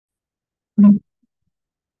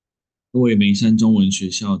各位梅山中文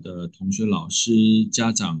学校的同学、老师、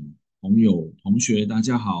家长、朋友、同学，大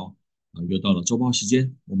家好！又到了周报时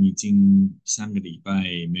间，我们已经3个礼拜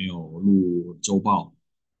没有录周报，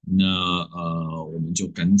那我们就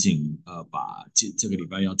赶紧把这个礼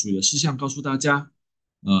拜要注意的事项告诉大家。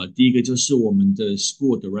第一个就是我们的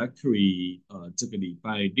School Directory，这个礼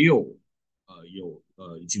拜六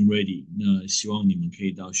已经 ready，那希望你们可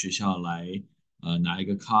以到学校来拿一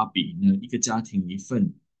个 copy，那一个家庭一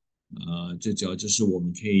份。最主要就是我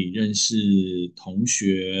们可以认识同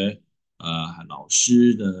学、老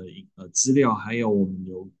师的资料，还有我们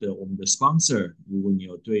的 sponsor。如果你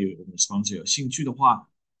有对我们的 sponsor 有兴趣的话，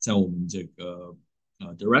在我们这个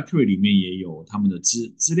directory 里面也有他们的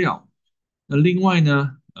资料。那另外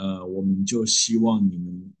呢，我们就希望你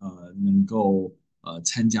们能够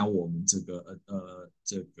参加我们这个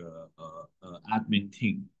admin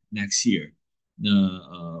team next year。那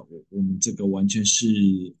我们这个完全是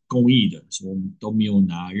公益的，所以我们都没有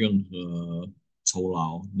拿任何酬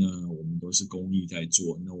劳，那我们都是公益在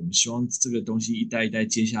做。那我们希望这个东西一代一代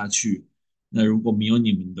接下去。那如果没有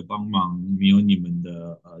你们的帮忙，没有你们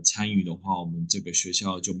的参与的话，我们这个学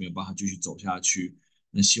校就没有办法继续走下去。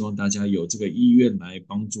那希望大家有这个意愿来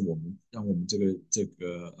帮助我们，让我们这个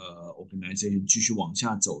organization 继续往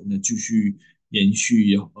下走，那继续延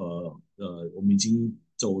续我们已经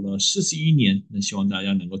走了41年，那希望大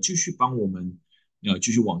家能够继续帮我们，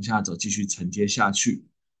继续往下走，继续承接下去。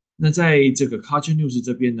那在这个 Culture News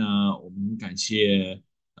这边呢，我们感谢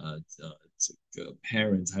这个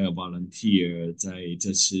parents 还有 volunteer 在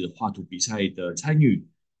这次画图比赛的参与。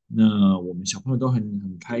那我们小朋友都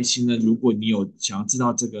很开心呢。如果你有想要知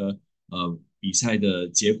道这个比赛的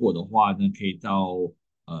结果的话呢，可以到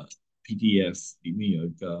呃 PDF 里面有一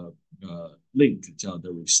个link 叫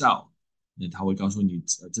The Result，那他会告诉你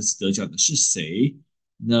这次得奖的是谁。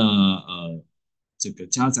那这个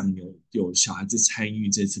家长有小孩子参与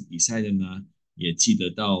这次比赛的呢，也记得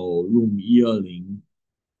到 Room 120，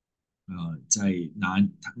在拿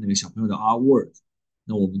他那个小朋友的 artwork。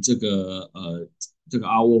那我们这个 artwork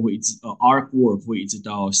会一直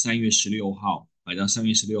到3月16号，摆到3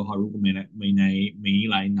月16号。如果没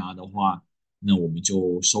来拿的话，那我们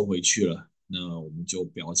就收回去了。那我们就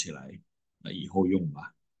裱起来，以后用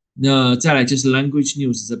吧。那再来就是 Language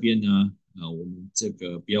News 这边呢，我们这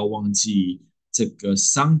个不要忘记，这个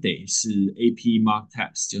Sunday 是 AP Mock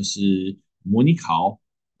Test，就是模拟考。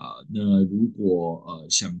那如果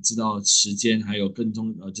想知道时间还有更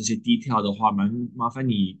多这些 detail 的话，麻烦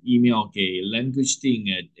你 email 给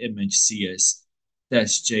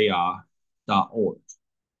languagedean@mhcs-jr.org。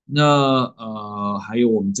那还有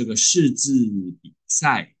我们这个识字比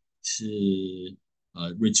赛是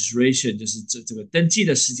registration，就是这个登记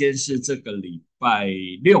的时间是这个礼拜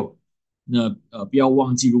六。那不要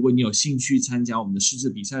忘记，如果你有兴趣参加我们的识字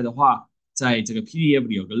比赛的话，在这个 PDF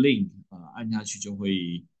里有个 link，按下去就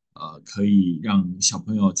会可以让小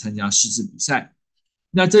朋友参加识字比赛。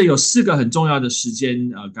那这有4个很重要的时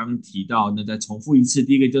间，刚刚提到，那再重复一次。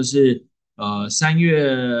第一个就是3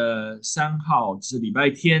月3号，就是礼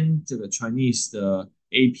拜天，这个 Chinese 的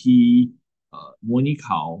AP 模拟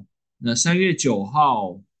考。那3月9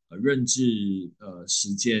号认字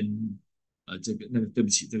时间，对不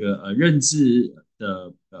起，这个认字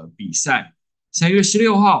的比赛。3月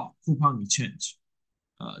16号 Coupon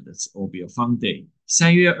Exchange，that's will be a fun day。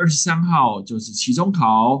3月23号就是期中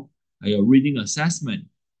考，还有 Reading Assessment。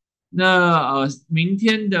那明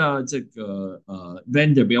天的这个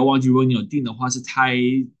vendor 不要忘记，如果你有订的话是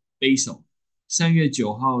Thai Basil。3月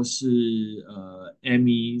9号是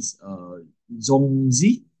Amy's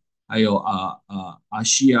Zongzi，还有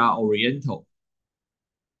Asia Oriental。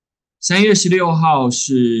3月16号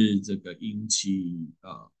是这个英气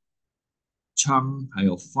昌，还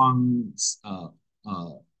有方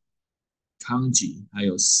康吉，还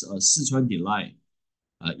有四川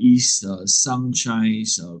Delight，East Sunshine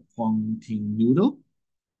Quanting Noodle。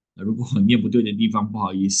如果我念不对的地方，不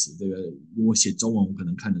好意思，这个如果写中文我可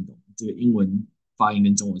能看得懂，这个英文发音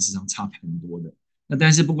跟中文实际上差很多的。那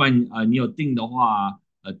但是不管你有订的话，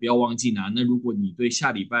不要忘记拿。那如果你对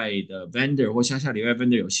下礼拜的 vendor 或下礼拜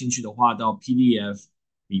vendor 有兴趣的话，到 PDF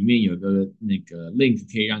里面有个那个 link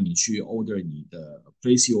可以让你去 order 你的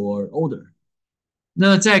place your order。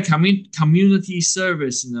那在 community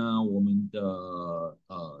service 呢，我们的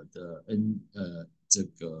这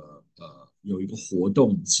个有一个活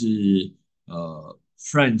动是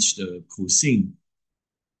French 的 cuisine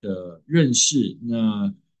的认识。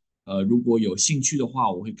那如果有兴趣的话，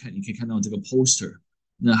你可以看到这个 poster。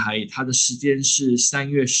那它的时间是3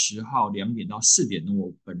月10号2点到4点。那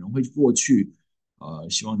我本人会过去，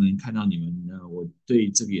希望能看到你们呢。我对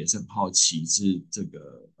这个也是很好奇，是这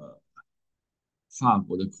个法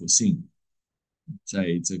国的 cuisine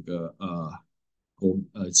在这个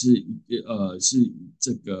是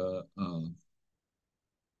这个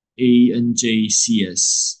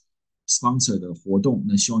ANJCS sponsor 的活动，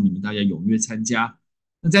那希望你们大家踊跃参加。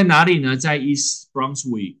那在哪里呢？在 East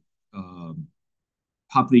Brunswick 呃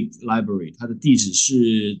Public Library，它的地址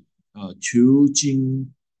是2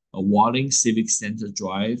金Walling Civic Center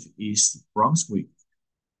Drive, East Brunswick,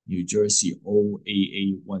 New Jersey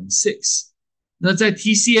OAA16。那在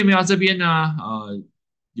TCML 这边呢，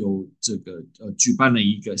有这个举办了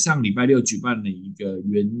一个上礼拜六举办了一个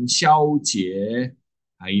元宵节，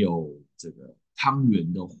还有这个汤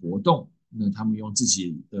圆的活动。那他们用自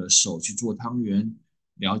己的手去做汤圆，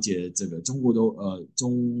了解这个中国的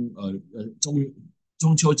中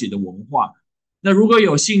秋节的文化。那如果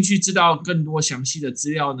有兴趣知道更多详细的资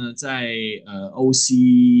料呢，在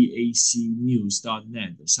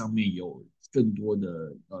OCACnews.net 上面有更多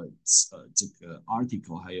的这个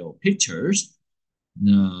article 还有 pictures。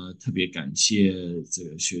那特别感谢这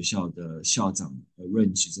个学校的校长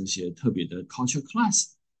arrange 这些特别的 culture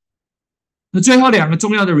class。那最后两个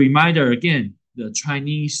重要的 reminder again，the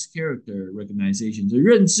Chinese Character Recognition 这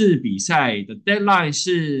认字比赛的 deadline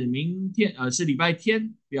是明天，是礼拜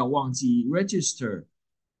天，不要忘记 register。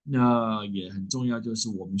那也很重要，就是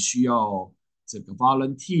我们需要这个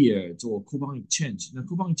volunteer 做 coupon exchange。那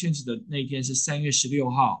coupon exchange 的那一天是3月16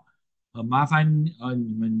号，麻烦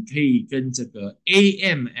你们可以跟这个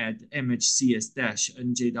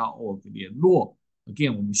am@mhcs-nj.org 联络。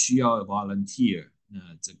Again，我们需要 volunteer。那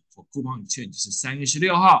这个 coupon exchange 是3月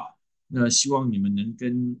16号。那希望你们能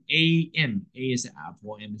跟 A 是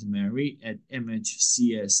Apple，M 是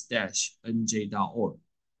Mary，@mhcs-nj.org。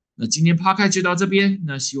那今天 podcast 就到这边，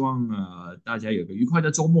那希望大家有个愉快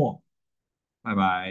的周末，拜拜。